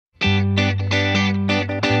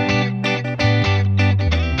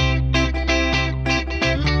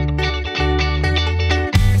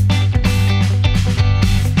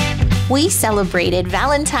We celebrated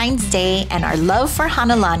Valentine's Day and our love for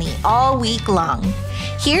Hanalani all week long.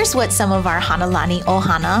 Here's what some of our Hanalani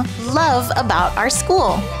Ohana love about our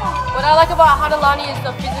school. What I like about Hanalani is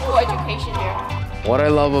the physical education here. What I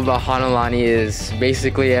love about Hanalani is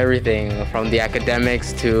basically everything, from the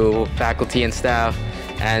academics to faculty and staff,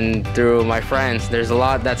 and through my friends. There's a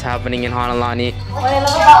lot that's happening in Hanalani. What I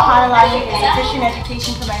love about Hanalani is the Christian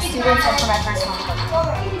education for my students and for my personal growth.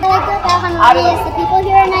 What I like about Hanalani is the people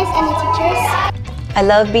here are nice and the teachers. I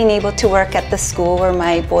love being able to work at the school where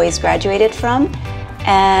my boys graduated from,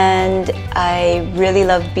 and I really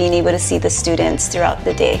love being able to see the students throughout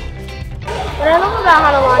the day. What I love about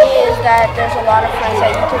Hanalani is that there's a lot of friends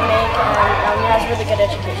that you can make, and it has really good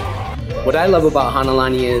education. What I love about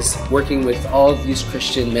Hanalani is working with all of these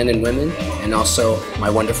Christian men and women, and also my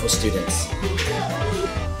wonderful students.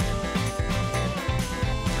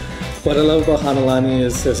 What I love about Hanalani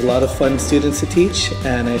is there's a lot of fun students to teach,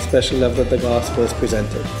 and I especially love that the gospel is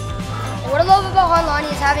presented. What I love about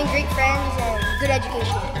Hanalani is having great friends and good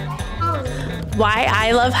education. Why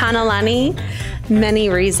I love Hanalani? Many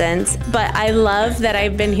reasons, but I love that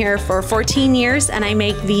I've been here for 14 years and I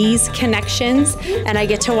make these connections and I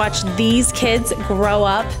get to watch these kids grow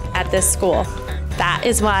up at this school. That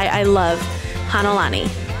is why I love Hanalani.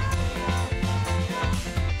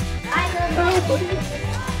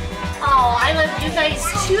 Oh, I love you guys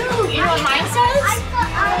too. You know what mine says?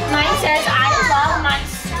 Mine says, I love my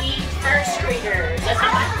sweet first graders. That's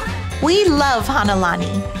what mine says. We love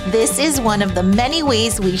Hanalani. This is one of the many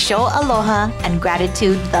ways we show aloha and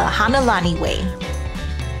gratitude the Hanalani way.